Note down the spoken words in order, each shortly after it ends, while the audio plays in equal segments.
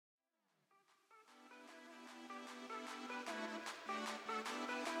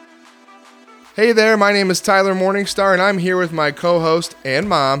Hey there, my name is Tyler Morningstar, and I'm here with my co-host and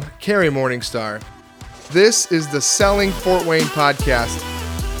mom, Carrie Morningstar. This is the Selling Fort Wayne podcast.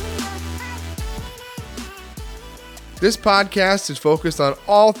 This podcast is focused on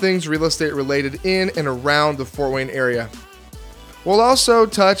all things real estate related in and around the Fort Wayne area. We'll also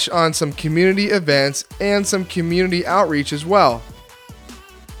touch on some community events and some community outreach as well.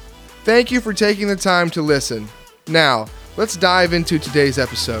 Thank you for taking the time to listen. Now, let's dive into today's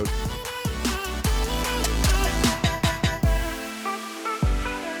episode.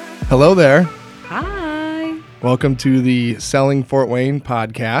 Hello there. Hi. Welcome to the Selling Fort Wayne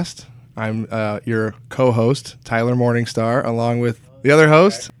podcast. I'm your co-host, Tyler Morningstar, along with the other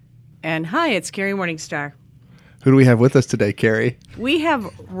host. And hi, it's Carrie Morningstar. Who do we have with us today, Carrie? We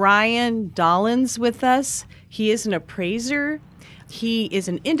have Ryan Dollins with us. He is an appraiser. He is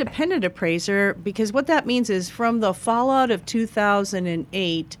an independent appraiser because what that means is from the fallout of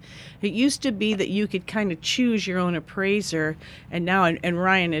 2008, it used to be that you could kind of choose your own appraiser. And now, and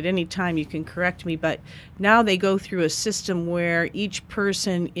Ryan, at any time you can correct me, but now they go through a system where each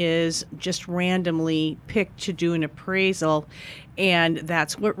person is just randomly picked to do an appraisal. And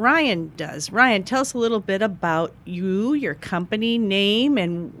that's what Ryan does. Ryan, tell us a little bit about you, your company name,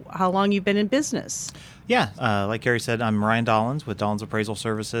 and how long you've been in business. Yeah, like Carrie said, I'm Ryan Dollins with Dollins Appraisal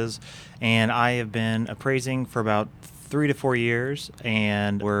Services, and I have been appraising for about 3 to 4 years,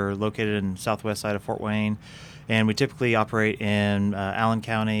 and we're located in southwest side of Fort Wayne, and we typically operate in Allen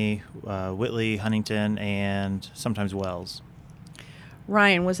County, Whitley, Huntington, and sometimes Wells.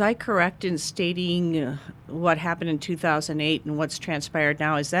 Ryan, was I correct in stating what happened in 2008 and what's transpired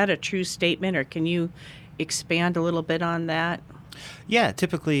now? Is that a true statement, or can you expand a little bit on that? Yeah,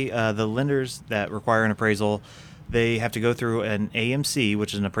 typically the lenders that require an appraisal, they have to go through an AMC,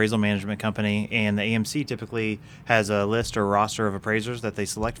 which is an appraisal management company, and the AMC typically has a list or roster of appraisers that they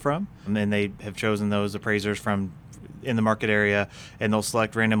select from, and they have chosen those appraisers from in the market area, and they'll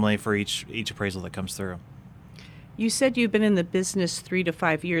select randomly for each appraisal that comes through. You said you've been in the business 3 to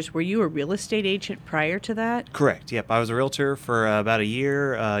 5 years. Were you a real estate agent prior to that? Correct. Yep. I was a realtor for about a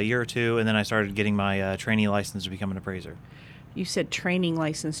year or two, and then I started getting my trainee license to become an appraiser. You said training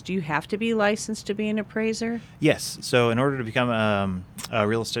license. Do you have to be licensed to be an appraiser? Yes. So in order to become a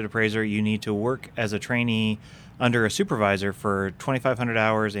real estate appraiser, you need to work as a trainee under a supervisor for 2,500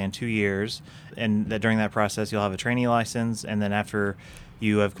 hours and 2 years. And during that process, you'll have a trainee license. And then after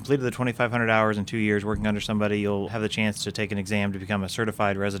you have completed the 2,500 hours and 2 years working under somebody, you'll have the chance to take an exam to become a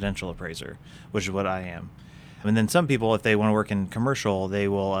certified residential appraiser, which is what I am. And then some people, if they want to work in commercial,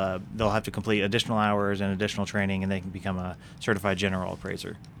 they'll have to complete additional hours and additional training, and they can become a certified general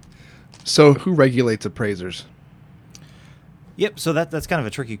appraiser. So who regulates appraisers? Yep, so that's kind of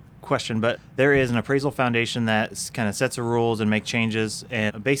a tricky question, but there is an appraisal foundation that kind of sets the rules and make changes,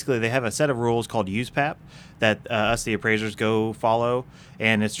 and basically they have a set of rules called USPAP that us, the appraisers, go follow,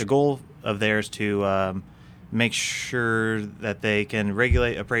 and it's the goal of theirs to make sure that they can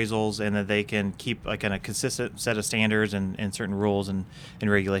regulate appraisals and that they can keep a kind of consistent set of standards and certain rules and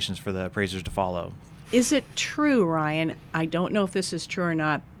regulations for the appraisers to follow. Is it true, Ryan? I don't know if this is true or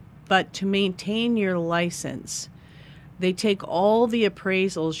not, but to maintain your license, they take all the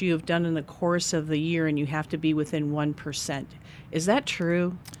appraisals you have done in the course of the year and you have to be within 1%. Is that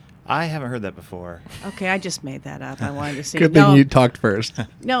true? I haven't heard that before. Okay, I just made that up. I wanted to see. Good thing you talked first.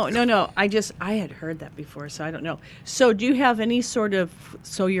 No. I had heard that before, so I don't know. So do you have any sort of,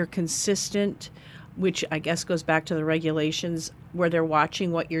 so you're consistent, which I guess goes back to the regulations, where they're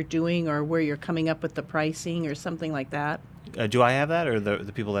watching what you're doing or where you're coming up with the pricing or something like that? Do I have that, or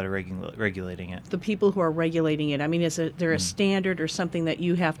the people that are regulating it? The people who are regulating it. I mean, is there a standard or something that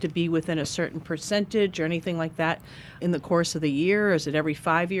you have to be within a certain percentage or anything like that in the course of the year? Or is it every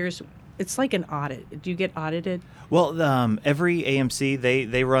 5 years? It's like an audit. Do you get audited? Well, every AMC,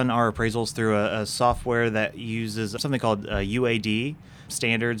 they run our appraisals through a software that uses something called UAD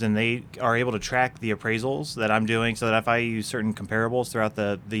standards, and they are able to track the appraisals that I'm doing, so that if I use certain comparables throughout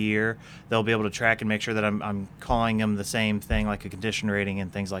the year, they'll be able to track and make sure that I'm calling them the same thing, like a condition rating and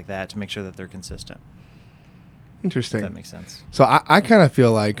things like that, to make sure that they're consistent. Interesting. If that makes sense. So I kind of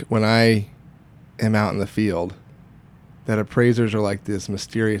feel like when I am out in the field, that appraisers are like this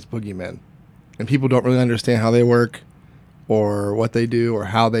mysterious boogeymen, and people don't really understand how they work or what they do or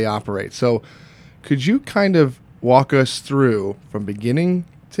how they operate. So could you kind of walk us through from beginning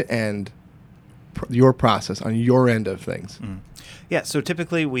to end your process on your end of things? Yeah, so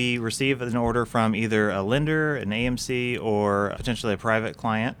typically we receive an order from either a lender, an AMC, or potentially a private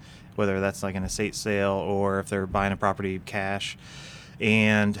client, whether that's like an estate sale or if they're buying a property cash.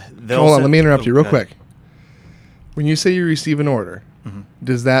 And they'll Hold on, let me interrupt you real quick. When you say you receive an order,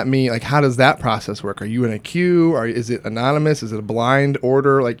 does that mean, like, how does that process work? Are you in a queue? Or is it anonymous? Is it a blind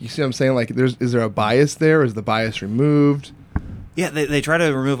order? Like, you see what I'm saying? Like, is there a bias there? Is the bias removed? Yeah, they try to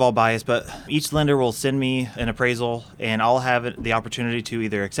remove all bias, but each lender will send me an appraisal, and I'll have the opportunity to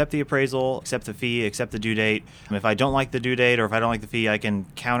either accept the appraisal, accept the fee, accept the due date. If I don't like the due date or if I don't like the fee, I can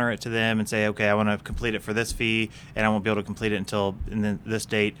counter it to them and say, okay, I want to complete it for this fee, and I won't be able to complete it until this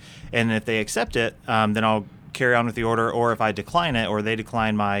date. And if they accept it, then I'll carry on with the order, or if I decline it or they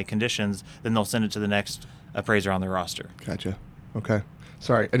decline my conditions, then they'll send it to the next appraiser on their roster. Gotcha. Okay.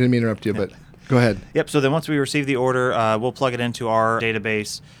 Sorry, I didn't mean to interrupt you, but go ahead. Yep. So then once we receive the order, we'll plug it into our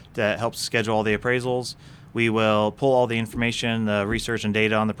database that helps schedule all the appraisals. We will pull all the information, the research and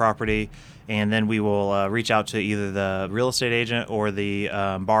data on the property, and then we will reach out to either the real estate agent or the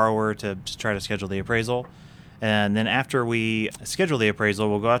borrower to try to schedule the appraisal. And then after we schedule the appraisal,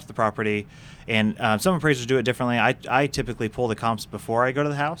 we'll go out to the property. And some appraisers do it differently. I typically pull the comps before I go to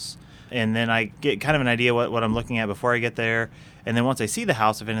the house. And then I get kind of an idea what I'm looking at before I get there. And then once I see the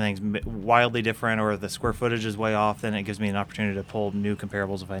house, if anything's wildly different or if the square footage is way off, then it gives me an opportunity to pull new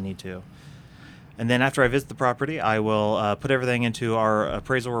comparables if I need to. And then after I visit the property, I will put everything into our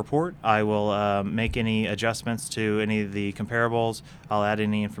appraisal report. I will make any adjustments to any of the comparables. I'll add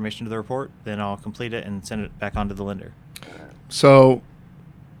any information to the report. Then I'll complete it and send it back on to the lender. So,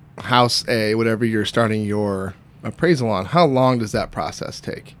 house A, whatever you're starting your appraisal on, how long does that process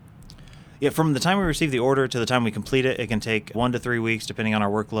take? Yeah, from the time we receive the order to the time we complete it, it can take 1 to 3 weeks depending on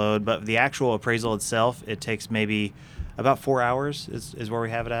our workload. But the actual appraisal itself, it takes maybe about 4 hours is where we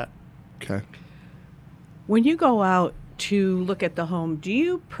have it at. Okay. When you go out to look at the home, do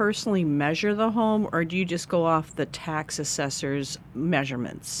you personally measure the home or do you just go off the tax assessor's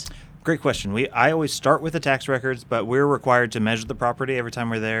measurements? Great question. I always start with the tax records, but we're required to measure the property every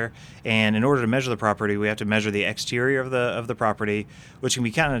time we're there. And in order to measure the property, we have to measure the exterior of the property, which can be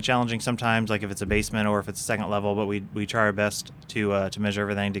kind of challenging sometimes, like if it's a basement or if it's a second level. But we try our best to measure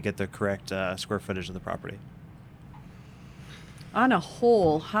everything to get the correct square footage of the property. On a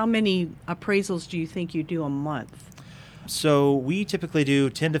whole, how many appraisals do you think you do a month? So we typically do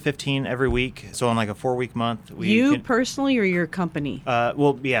 10 to 15 every week. So on like a 4-week month, personally or your company?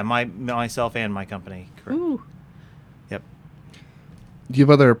 Well, yeah, myself and my company. Correct. Ooh. Yep. Do you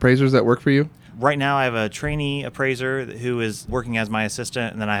have other appraisers that work for you? Right now, I have a trainee appraiser who is working as my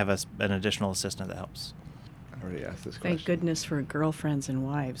assistant, and then I have an additional assistant that helps. I already asked this question. Thank goodness for girlfriends and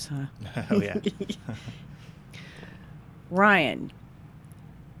wives, huh? Oh, yeah. Ryan,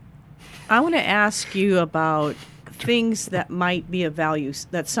 I want to ask you about things that might be of value,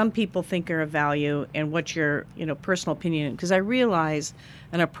 that some people think are of value, and what's your personal opinion. Because I realize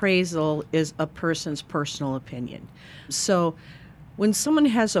an appraisal is a person's personal opinion. So when someone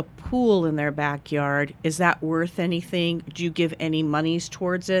has a pool in their backyard, is that worth anything? Do you give any monies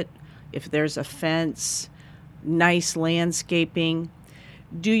towards it? If there's a fence, nice landscaping,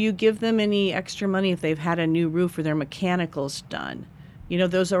 do you give them any extra money if they've had a new roof or their mechanicals done?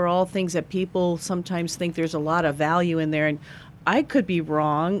 Those are all things that people sometimes think there's a lot of value in there, and I could be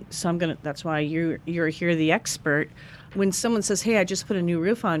wrong. So that's why you're here, the expert. When someone says, "Hey, I just put a new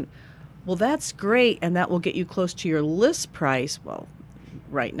roof on," well, that's great, and that will get you close to your list price. Well,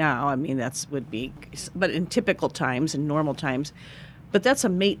 right now, I mean, but in typical times and normal times, but that's a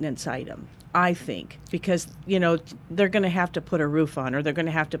maintenance item, I think, because they're going to have to put a roof on or they're going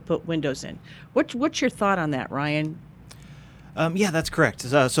to have to put windows in. What's your thought on that, Ryan? Yeah, that's correct.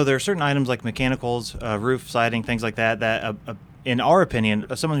 So there are certain items like mechanicals, roof, siding, things like that in our opinion,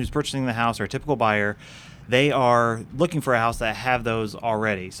 someone who's purchasing the house or a typical buyer, they are looking for a house that have those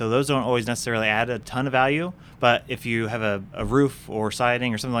already. So those don't always necessarily add a ton of value, but if you have a roof or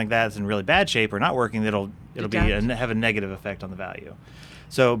siding or something like that that's in really bad shape or not working, it'll have a negative effect on the value.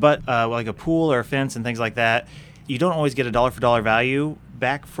 So, but like a pool or a fence and things like that, you don't always get a dollar for dollar value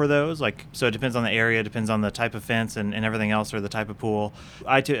back for those. So it depends on the area, depends on the type of fence and everything else, or the type of pool.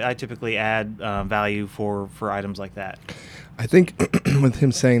 I typically add value for items like that. I think with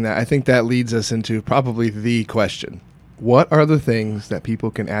him saying that, I think that leads us into probably the question. What are the things that people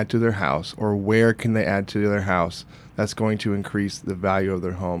can add to their house, or where can they add to their house that's going to increase the value of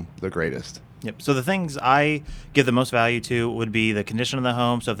their home the greatest? Yep. So the things I give the most value to would be the condition of the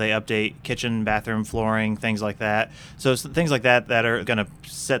home. So if they update kitchen, bathroom, flooring, things like that. So things like that are going to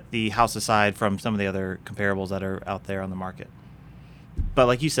set the house aside from some of the other comparables that are out there on the market. But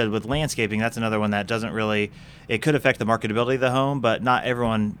like you said, with landscaping, that's another one that doesn't really, it could affect the marketability of the home, but not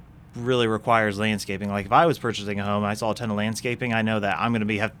everyone really requires landscaping. Like if I was purchasing a home and I saw a ton of landscaping, I know that I'm going to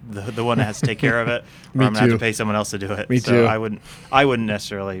be the one that has to take care of it, or I'm going to have to pay someone else to do it. Me so too. I wouldn't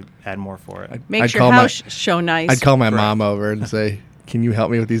necessarily add more for it. Makes your house show nice. I'd call my mom over and say, can you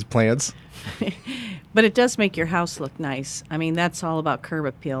help me with these plants? But it does make your house look nice. I mean, that's all about curb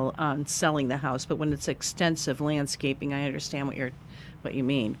appeal on selling the house. But when it's extensive landscaping, I understand what you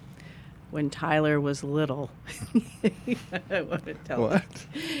mean. When Tyler was little, I want to tell What?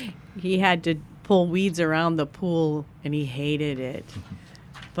 you, he had to pull weeds around the pool, and he hated it.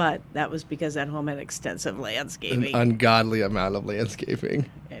 But that was because that home had extensive An landscaping. ungodly amount of landscaping.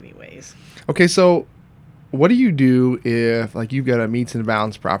 Anyways. Okay, so what do you do if like you've got a meets and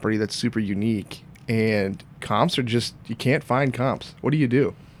bounds property that's super unique and comps are just you can't find comps? What do you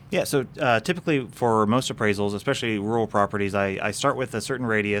do? Yeah, so typically for most appraisals, especially rural properties, I start with a certain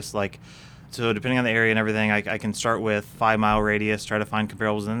radius. So depending on the area and everything, I can start with 5-mile radius, try to find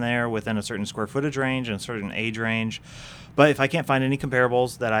comparables in there within a certain square footage range and a certain age range. But if I can't find any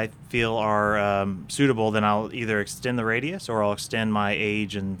comparables that I feel are suitable, then I'll either extend the radius or I'll extend my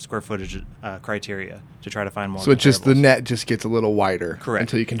age and square footage criteria to try to find more. So it's just the comparables. net just gets a little wider. Correct.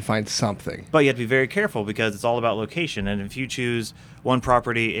 Until you can find something. But you have to be very careful because it's all about location. And if you choose one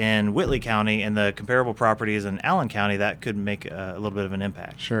property in Whitley County and the comparable property is in Allen County, that could make a little bit of an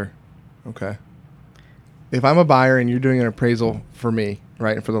impact. Sure. Okay. If I'm a buyer and you're doing an appraisal for me,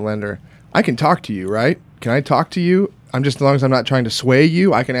 right, and for the lender, I can talk to you, right? Can I talk to you? As long as I'm not trying to sway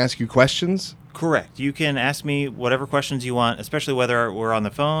you, I can ask you questions. Correct. You can ask me whatever questions you want, especially whether we're on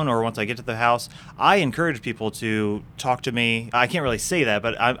the phone or once I get to the house. I encourage people to talk to me. I can't really say that,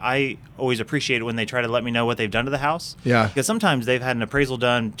 but I always appreciate it when they try to let me know what they've done to the house. Yeah. Because sometimes they've had an appraisal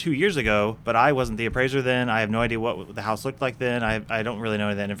done 2 years ago, but I wasn't the appraiser then. I have no idea what the house looked like then. I don't really know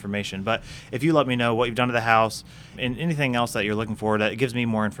any of that information. But if you let me know what you've done to the house and anything else that you're looking for, that gives me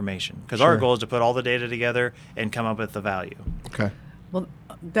more information. Because our Sure. goal is to put all the data together and come up with the value. Okay. Well,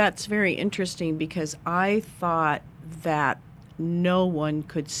 that's very interesting because I thought that no one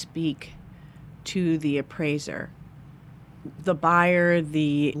could speak to the appraiser. The buyer,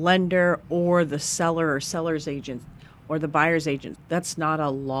 the lender, or the seller or seller's agent, or the buyer's agent. That's not a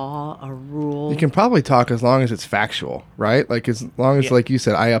law, a rule. You can probably talk as long as it's factual, right? Like as long as, Yeah. like you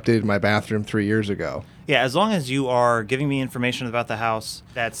said, I updated my bathroom 3 years ago. Yeah, as long as you are giving me information about the house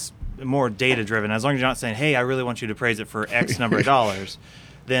that's more data driven, as long as you're not saying, hey, I really want you to appraise it for X number of dollars,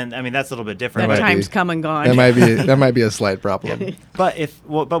 then I mean that's a little bit different. that might time's be- come and gone. That might be a slight problem. But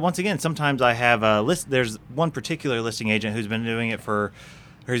but once again, sometimes I have a list. There's one particular listing agent who's been doing it or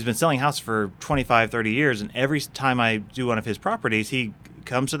who's been selling house for 25, 30 years, and every time I do one of his properties, he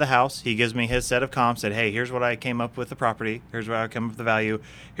comes to the house, he gives me his set of comps, said, hey, here's what I came up with the property, here's where I come up with the value,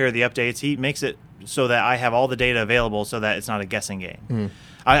 here are the updates. He makes it so that I have all the data available so that it's not a guessing game.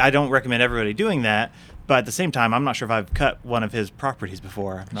 I don't recommend everybody doing that, but at the same time, I'm not sure if I've cut one of his properties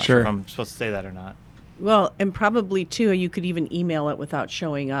before. I'm not sure Sure. if I'm supposed to say that or not. Well, and probably too, you could even email it without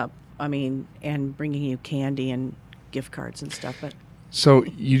showing up. I mean, and bringing you candy and gift cards and stuff. But So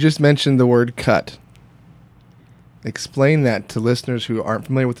you just mentioned the word cut. Explain that to listeners who aren't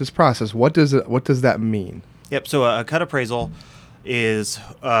familiar with this process. What does that mean? Yep. So a cut appraisal is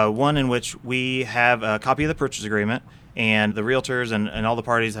one in which we have a copy of the purchase agreement, and the realtors and all the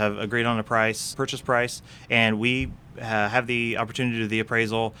parties have agreed on a purchase price, and we have the opportunity to do the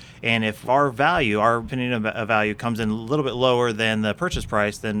appraisal. And if our opinion of value comes in a little bit lower than the purchase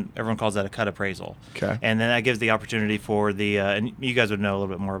price, then everyone calls that a cut appraisal. Okay. And then that gives the opportunity for and you guys would know a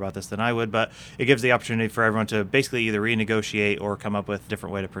little bit more about this than I would, but it gives the opportunity for everyone to basically either renegotiate or come up with a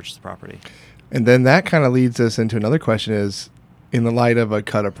different way to purchase the property. And then that kind of leads us into another question is, in the light of a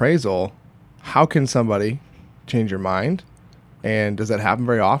cut appraisal, how can somebody change your mind? And does that happen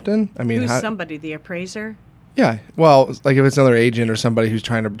very often? I mean, who's somebody, the appraiser? Yeah. Well, like if it's another agent or somebody who's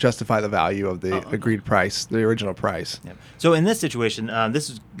trying to justify the value of the agreed price, the original price. Yep. So in this situation,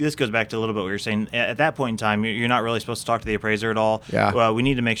 this goes back to a little bit what you're saying. At that point in time, you're not really supposed to talk to the appraiser at all. Yeah. Well, we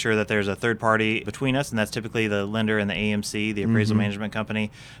need to make sure that there's a third party between us, and that's typically the lender and the AMC, the appraisal management company.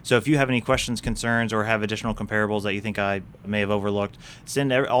 So if you have any questions, concerns, or have additional comparables that you think I may have overlooked,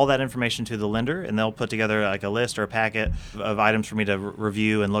 send all that information to the lender, and they'll put together like a list or a packet of items for me to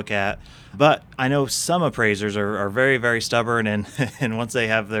review and look at. But I know some appraisers are very, very stubborn, and and once they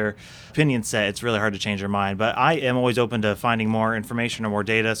have their opinion set, it's really hard to change their mind. But I am always open to finding more information or more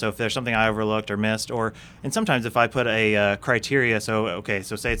data. So if there's something I overlooked or missed, and sometimes if I put a criteria, so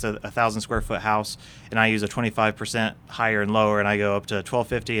say it's a 1,000 square foot house, and I use a 25% higher and lower, and I go up to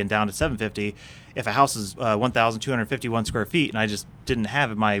 1,250 and down to 750. If a house is 1,251 square feet, and I just didn't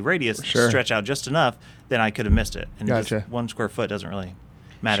have my radius Sure. stretch out just enough, then I could have missed it. And Gotcha. just 1 square foot doesn't really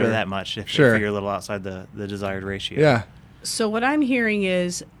matter Sure. that much if Sure. you're a little outside the desired ratio. Yeah. So what I'm hearing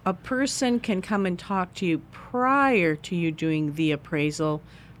is a person can come and talk to you prior to you doing the appraisal,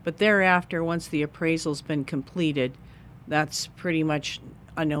 but thereafter, once the appraisal's been completed, that's pretty much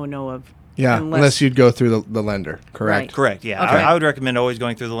a no-no of. Yeah, unless you'd go through the lender, correct? Right. Correct. Yeah, Okay. I would recommend always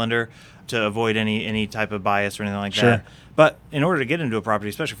going through the lender to avoid any type of bias or anything like Sure. that. But in order to get into a property,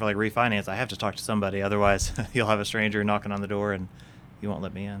 especially for like refinance, I have to talk to somebody. Otherwise, you'll have a stranger knocking on the door and you won't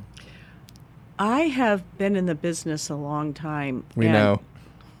let me in. I have been in the business a long time. We know.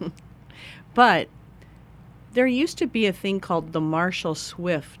 But there used to be a thing called the Marshall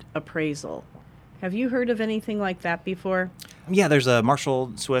Swift appraisal. Have you heard of anything like that before? Yeah, there's a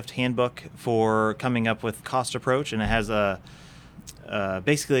Marshall Swift handbook for coming up with cost approach, and it has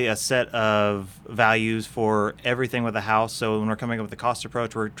basically a set of values for everything with a house. So when we're coming up with the cost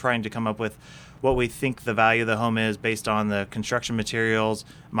approach, we're trying to come up with what we think the value of the home is based on the construction materials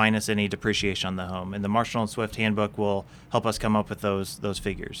minus any depreciation on the home. And the Marshall and Swift handbook will help us come up with those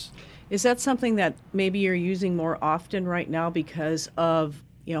figures. Is that something that maybe you're using more often right now because of,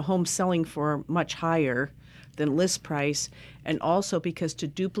 homes selling for much higher than list price, and also because to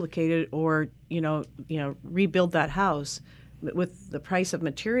duplicate it or, rebuild that house with the price of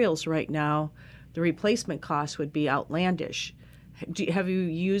materials right now, the replacement cost would be outlandish. Have you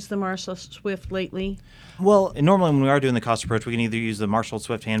used the Marshall Swift lately? Well, normally when we are doing the cost approach, we can either use the Marshall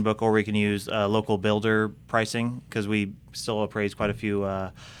Swift handbook or we can use local builder pricing because we still appraise quite a few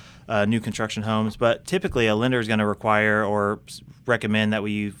new construction homes. But typically a lender is going to require or recommend that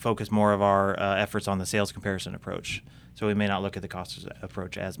we focus more of our efforts on the sales comparison approach. So we may not look at the cost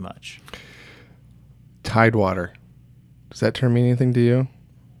approach as much. Tidewater. Does that term mean anything to you?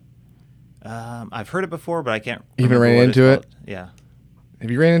 I've heard it before, but I can't You haven't remember ran what into it's it? called. Yeah.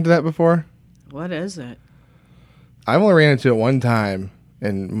 Have you ran into that before? What is it? I've only ran into it one time,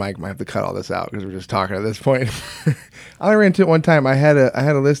 and Mike might have to cut all this out because we're just talking at this point. I only ran into it one time. I had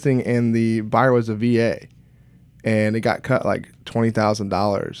a listing, and the buyer was a VA, and it got cut like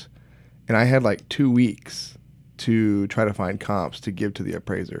 $20,000, and I had like 2 weeks to try to find comps to give to the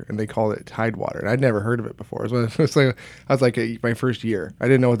appraiser, and they called it Tidewater, and I'd never heard of it before. I was like my first year. I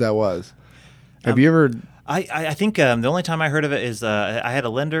didn't know what that was. Have you ever? I think the only time I heard of it is I had a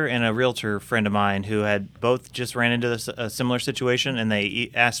lender and a realtor friend of mine who had both just ran into a similar situation, and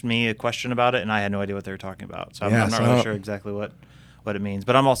they asked me a question about it, and I had no idea what they were talking about. So I'm not really sure exactly what it means.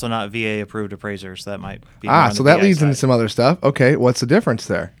 But I'm also not VA approved appraiser, so that might be more on So the that VA leads into side. some other stuff. Okay, what's the difference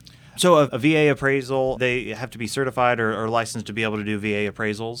there? So a VA appraisal, they have to be certified or licensed to be able to do VA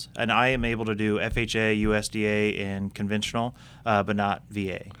appraisals, and I am able to do FHA, USDA, and conventional, but not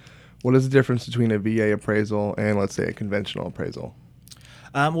VA. What is the difference between a VA appraisal and, let's say, a conventional appraisal?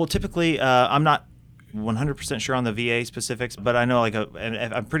 Well, typically, I'm not 100% sure on the VA specifics, but I know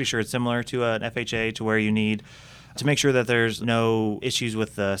I'm pretty sure it's similar to an FHA, to where you need to make sure that there's no issues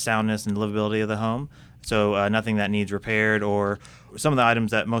with the soundness and livability of the home. So nothing that needs repaired, or some of the items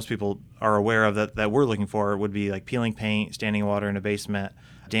that most people are aware of that we're looking for would be like peeling paint, standing water in a basement,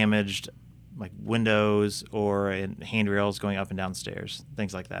 damaged like windows or handrails going up and down stairs,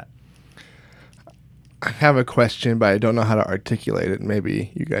 things like that. I have a question, but I don't know how to articulate it.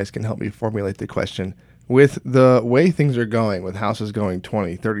 Maybe you guys can help me formulate the question. With the way things are going, with houses going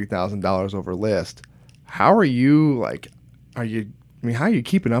 $20,000, $30,000 over list, how are you how are you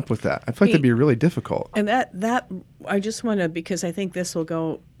keeping up with that? I feel like that'd be really difficult. And that I just want to, because I think this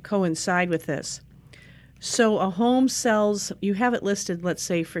will coincide with this. So a home sells, you have it listed, let's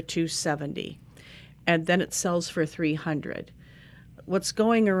say, for $270, and then it sells for $300. What's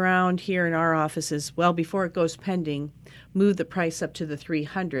going around here in our office is, well, before it goes pending, move the price up to the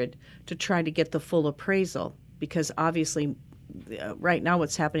 $300 to try to get the full appraisal, because obviously right now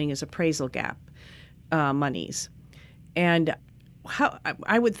what's happening is appraisal gap monies. And how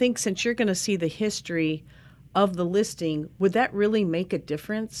I would think, since you're going to see the history of the listing, would that really make a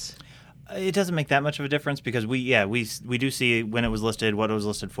difference? It doesn't make that much of a difference because we do see when it was listed, what it was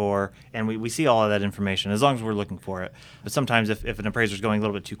listed for, and we see all of that information as long as we're looking for it. But sometimes if an appraiser is going a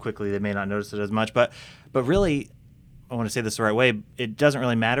little bit too quickly, they may not notice it as much. But really, I want to say this the right way, it doesn't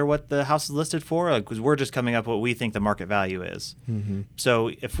really matter what the house is listed for, because we're just coming up with what we think the market value is. Mm-hmm.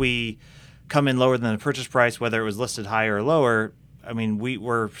 So if we come in lower than the purchase price, whether it was listed higher or lower, I mean,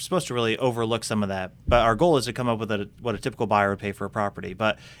 we're supposed to really overlook some of that. But our goal is to come up with what a typical buyer would pay for a property.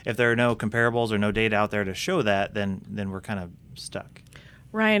 But if there are no comparables or no data out there to show that, then we're kind of stuck.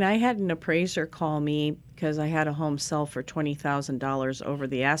 Ryan, I had an appraiser call me because I had a home sell for $20,000 over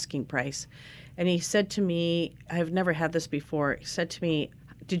the asking price. And he said to me, I've never had this before, he said to me,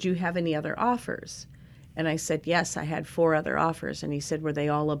 did you have any other offers? And I said, yes, I had 4 other offers. And he said, were they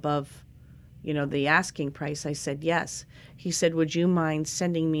all above the asking price? I said, yes. He said, would you mind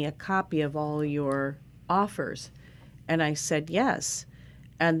sending me a copy of all your offers? And I said, yes.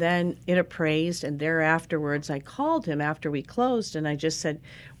 And then it appraised, and afterwards I called him after we closed, and I just said,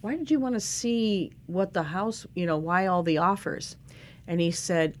 why did you want to see what the house, why all the offers? And he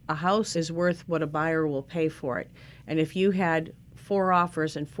said, a house is worth what a buyer will pay for it. And if you had 4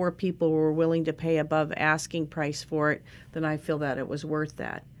 offers and 4 people were willing to pay above asking price for it, then I feel that it was worth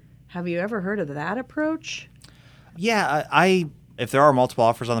that. Have you ever heard of that approach? Yeah, I if there are multiple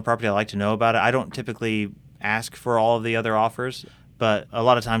offers on the property, I like to know about it. I don't typically ask for all of the other offers, but a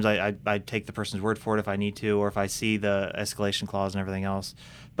lot of times I take the person's word for it if I need to, or if I see the escalation clause and everything else.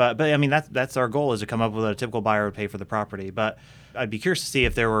 But I mean, that's our goal, is to come up with what a typical buyer would pay for the property. But I'd be curious to see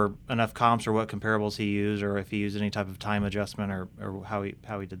if there were enough comps, or what comparables he used, or if he used any type of time adjustment, or how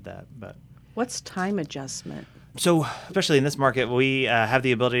he did that. But what's time adjustment? So, especially in this market, we have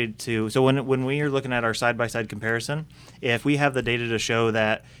the ability to. So when we are looking at our side-by-side comparison, if we have the data to show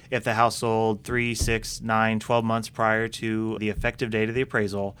that if the house sold 3, 6, 9, 12 months prior to the effective date of the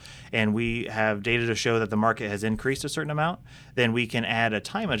appraisal, and we have data to show that the market has increased a certain amount, then we can add a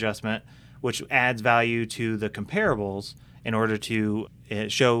time adjustment, which adds value to the comparables in order to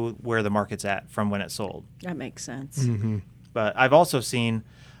show where the market's at from when it sold. That makes sense. Mm-hmm. But I've also seen,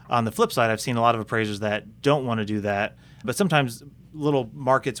 on the flip side, I've seen a lot of appraisers that don't want to do that. But sometimes little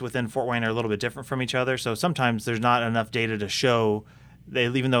markets within Fort Wayne are a little bit different from each other. So sometimes there's not enough data to show,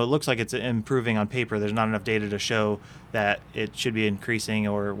 even though it looks like it's improving on paper, there's not enough data to show that it should be increasing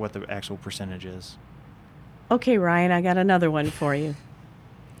or what the actual percentage is. Okay, Ryan, I got another one for you.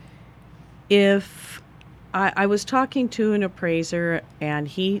 If I was talking to an appraiser, and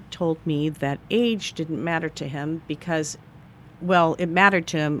he told me that age didn't matter to him because, well, it mattered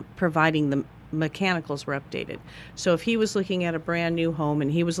to him providing the mechanicals were updated. So if he was looking at a brand new home and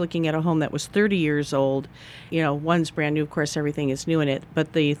he was looking at a home that was 30 years old, one's brand new, of course, everything is new in it,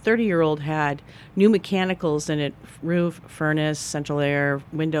 but the 30-year-old had new mechanicals in it, roof, furnace, central air,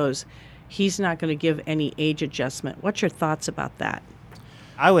 windows, he's not going to give any age adjustment. What's your thoughts about that?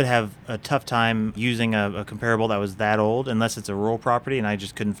 I would have a tough time using a comparable that was that old, unless it's a rural property and I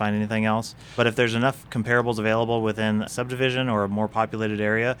just couldn't find anything else. But if there's enough comparables available within a subdivision or a more populated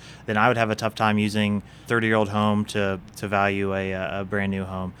area, then I would have a tough time using 30-year-old home to value a brand new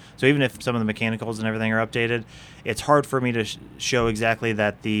home. So even if some of the mechanicals and everything are updated, it's hard for me to show exactly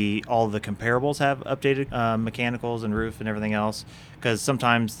that all the comparables have updated mechanicals and roof and everything else, because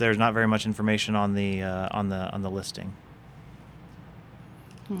sometimes there's not very much information on the listing.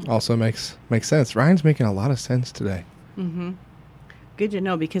 Also makes sense. Ryan's making a lot of sense today. Mm-hmm. Good to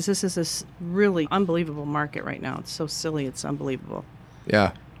know, because this is a really unbelievable market right now. It's so silly. It's unbelievable.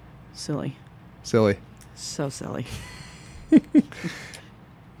 Yeah. Silly. Silly. So silly.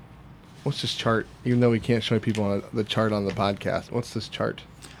 What's this chart? Even though we can't show people the chart on the podcast, what's this chart?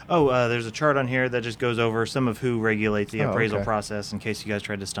 Oh, there's a chart on here that just goes over some of who regulates the appraisal okay. process, in case you guys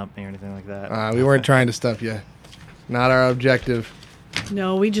tried to stump me or anything like that. We weren't trying to stump you. Not our objective.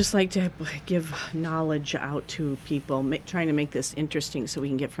 No, we just like to give knowledge out to people, trying to make this interesting so we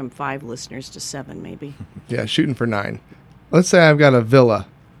can get from 5 listeners to 7, maybe. Yeah, shooting for 9. Let's say I've got a villa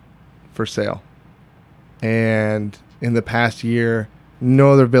for sale, and in the past year,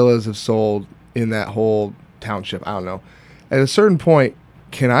 no other villas have sold in that whole township. I don't know. At a certain point,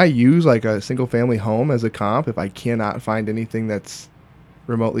 can I use like a single-family home as a comp if I cannot find anything that's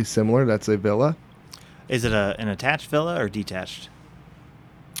remotely similar that's a villa? Is it an attached villa or detached?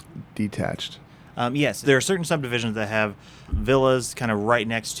 Detached. Yes, there are certain subdivisions that have villas kind of right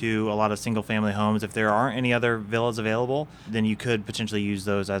next to a lot of single-family homes. If there aren't any other villas available, then you could potentially use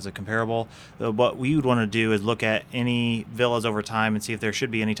those as a comparable. What we would want to do is look at any villas over time and see if there should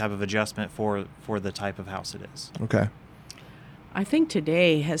be any type of adjustment for the type of house it is. Okay. I think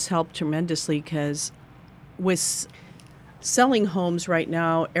today has helped tremendously, because with selling homes right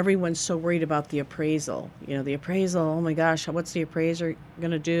now, everyone's so worried about the appraisal. The appraisal, oh my gosh, what's the appraiser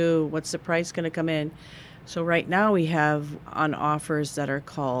going to do? What's the price going to come in? So right now we have on offers that are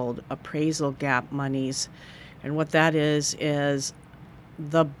called appraisal gap monies. And what that is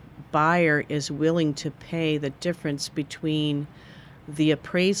the buyer is willing to pay the difference between the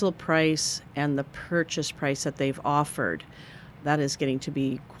appraisal price and the purchase price that they've offered. That is getting to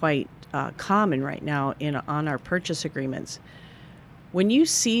be quite common right now on our purchase agreements. When you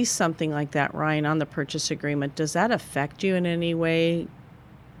see something like that, Ryan, on the purchase agreement, does that affect you in any way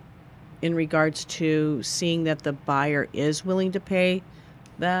in regards to seeing that the buyer is willing to pay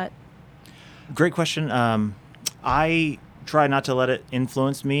that? Great question. I try not to let it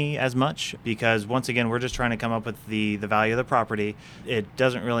influence me as much, because once again, we're just trying to come up with the value of the property. It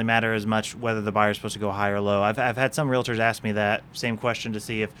doesn't really matter as much whether the buyer's supposed to go high or low. I've had some realtors ask me that same question to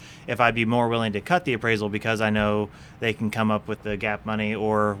see if I'd be more willing to cut the appraisal because I know they can come up with the gap money,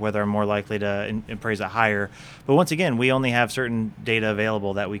 or whether I'm more likely to appraise it higher. But once again, we only have certain data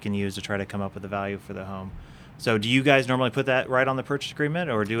available that we can use to try to come up with the value for the home. So do you guys normally put that right on the purchase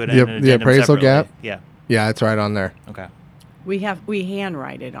agreement, or do it in an addendum the appraisal separately? gap? Yeah. Yeah, it's right on there. Okay. We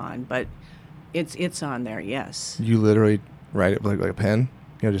handwrite it on, but it's on there. Yes. You literally write it with like a pen.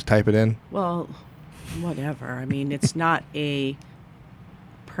 Just type it in. Well, whatever. I mean, it's not a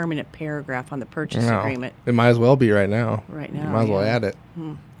permanent paragraph on the purchase agreement It might as well be right now. right now. You might as well yeah. add it.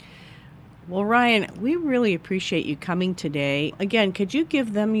 Well, Ryan, we really appreciate you coming today. Again, could you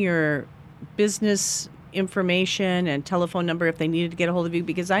give them your business information and telephone number if they needed to get a hold of you?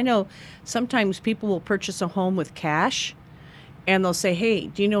 Because I know sometimes people will purchase a home with cash and they'll say, hey,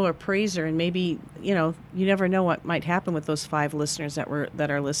 do you know an appraiser? And maybe, you never know what might happen with those 5 listeners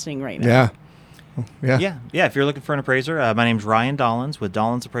that are listening right now. Yeah. Yeah. If you're looking for an appraiser, my name's Ryan Dollins with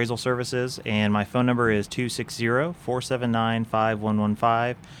Dollins Appraisal Services, and my phone number is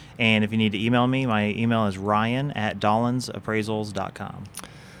 260-479-5115. And if you need to email me, my email is ryan@dollinsappraisals.com.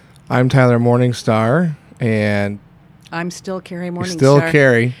 I'm Tyler Morningstar, and I'm still Carrie Morningstar. still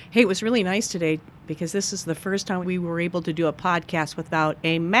Carrie. Hey, it was really nice today because this is the first time we were able to do a podcast without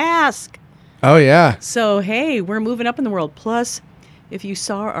a mask. Oh, yeah. So, hey, we're moving up in the world. Plus, if you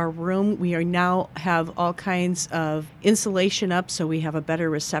saw our room, we are now have all kinds of insulation up, so we have a better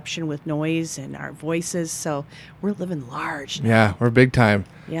reception with noise and our voices. So we're living large now. Yeah, we're big time.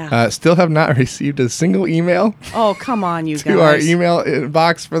 Yeah. Still have not received a single email Oh, come on, you to guys. our email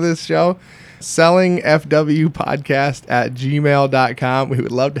inbox for this show. sellingfwpodcast@gmail.com. We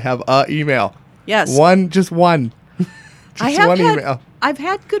would love to have a email. Yes. Just one. Just one email. I've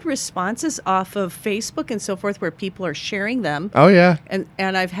had good responses off of Facebook and so forth where people are sharing them. Oh, yeah. And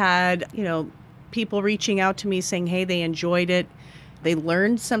I've had, people reaching out to me saying, hey, they enjoyed it. They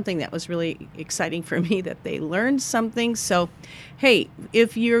learned something. That was really exciting for me, that they learned something. So, hey,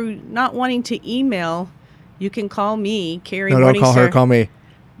 if you're not wanting to email, you can call me, Carrie No, don't call her. Call me.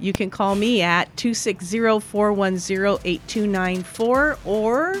 You can call me at 260-410-8294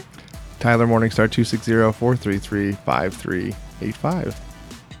 or Tyler Morningstar, 260-433-5385.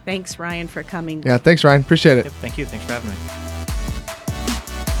 Thanks, Ryan, for coming. Yeah, thanks, Ryan. Appreciate it. Yep, thank you. Thanks for having me.